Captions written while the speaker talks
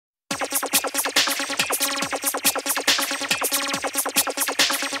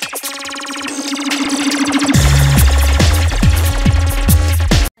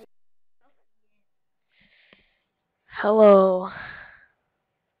Hello,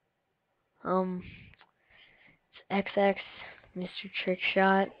 um, it's XX, Mr.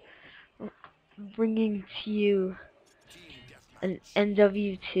 Trickshot, bringing to you an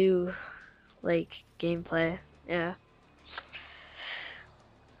MW2, like, gameplay, yeah,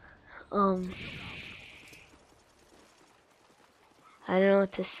 um, I don't know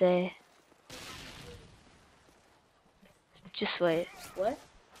what to say, just wait, what?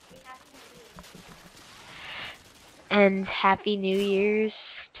 And Happy New Year's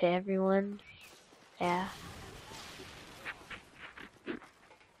to everyone, yeah.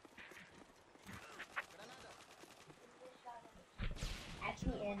 At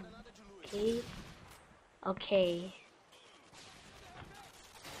the end, okay? Okay.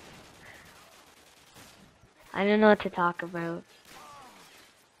 I don't know what to talk about.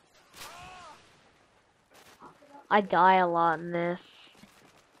 I die a lot in this.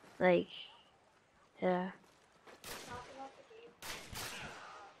 Like, yeah.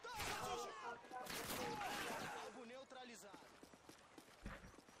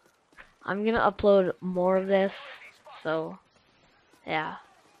 I'm gonna upload more of this, so, yeah.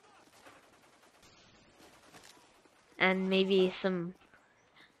 And maybe some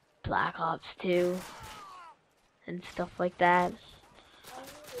Black Ops 2 and stuff like that.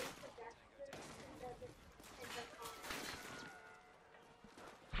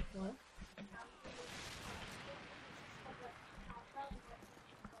 What?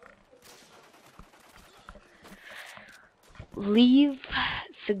 Leave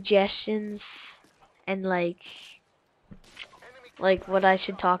suggestions and like what I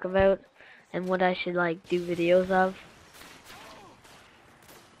should talk about and what I should like do videos of.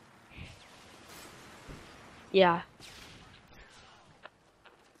 Yeah.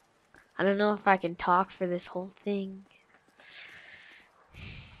 I don't know if I can talk for this whole thing.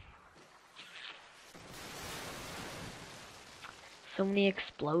 So many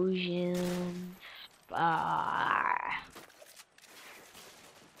explosions. Ah.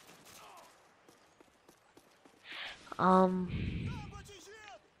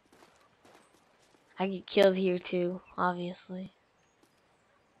 I get killed here too, obviously.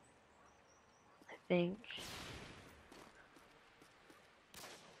 I think.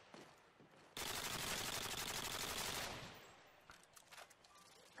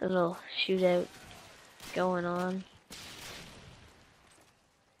 A little shootout going on.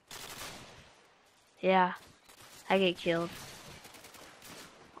 Yeah, I get killed.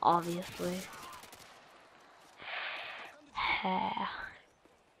 Obviously.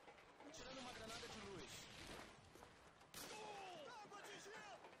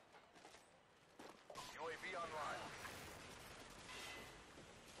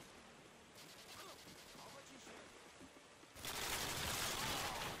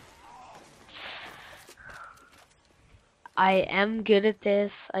 I am good at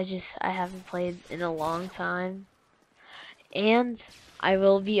this. I haven't played in a long time. And I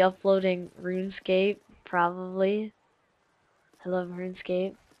will be uploading RuneScape, probably. I love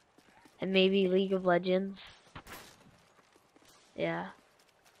RuneScape. And maybe League of Legends. Yeah.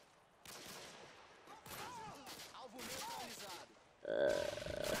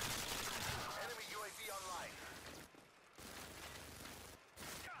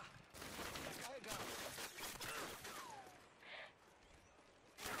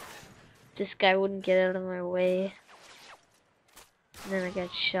 This guy wouldn't get out of my way. And then I got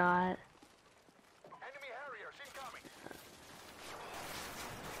shot.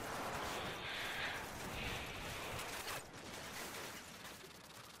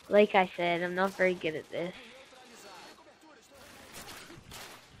 Like I said, I'm not very good at this.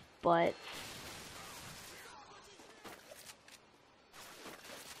 But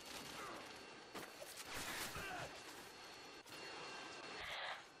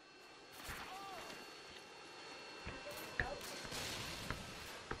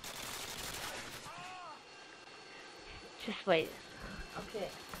just wait. Okay.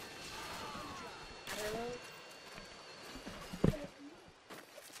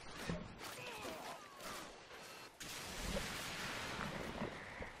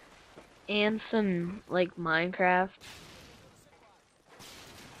 And some like Minecraft.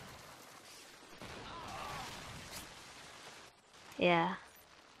 Yeah.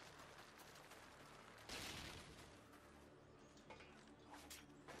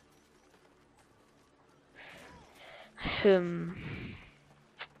 Hmm.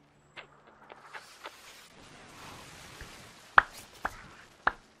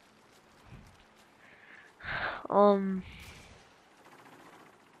 Um.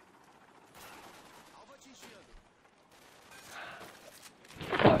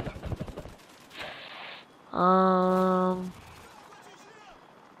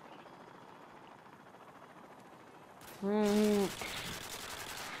 Hmm.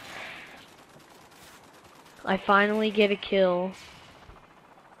 I finally get a kill,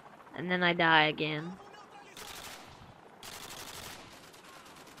 and then I die again.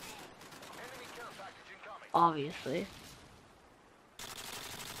 Obviously.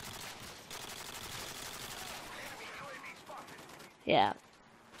 Yeah.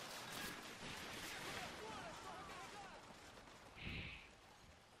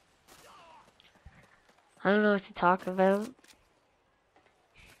 I don't know what to talk about.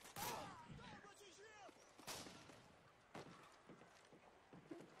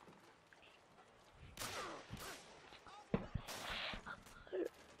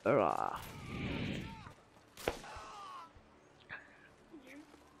 Ugh.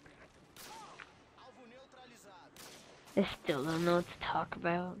 I still don't know what to talk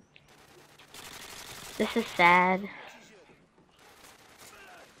about. This is sad.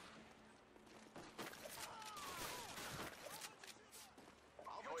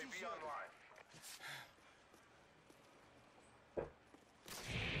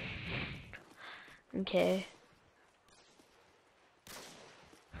 Okay.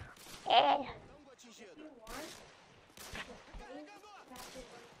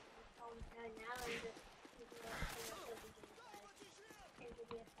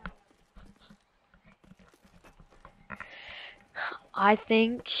 I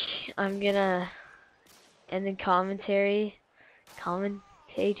think I'm gonna end the commentator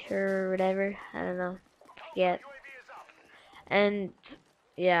or whatever. I don't know. Forget. And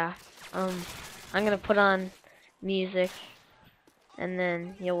yeah, I'm gonna put on music, and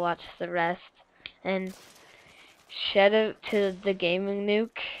then you'll watch the rest. And shout out to the gaming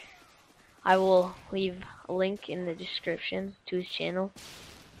nuke. I will leave a link in the description to his channel.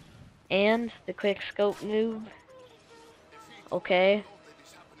 And the quick scope noob. Okay.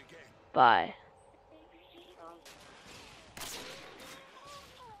 Bye.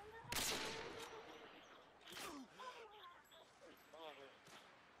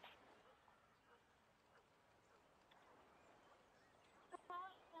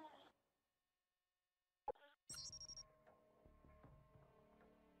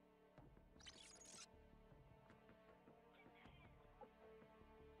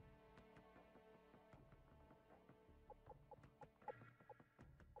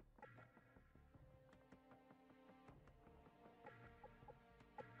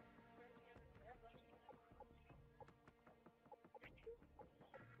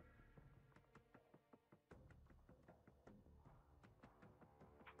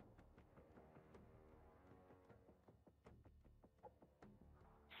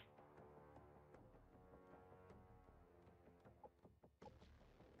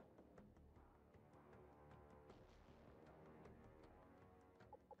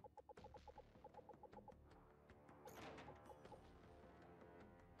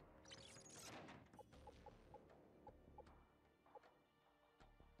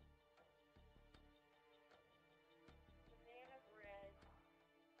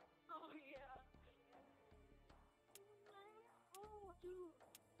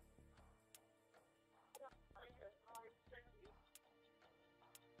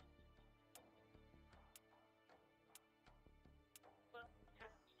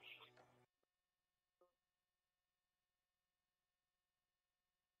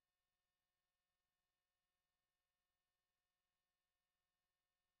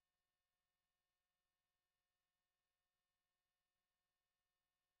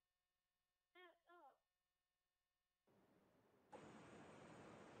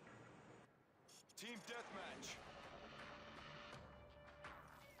 Team deathmatch.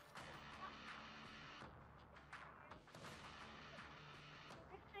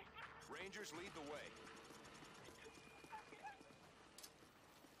 Rangers lead the way.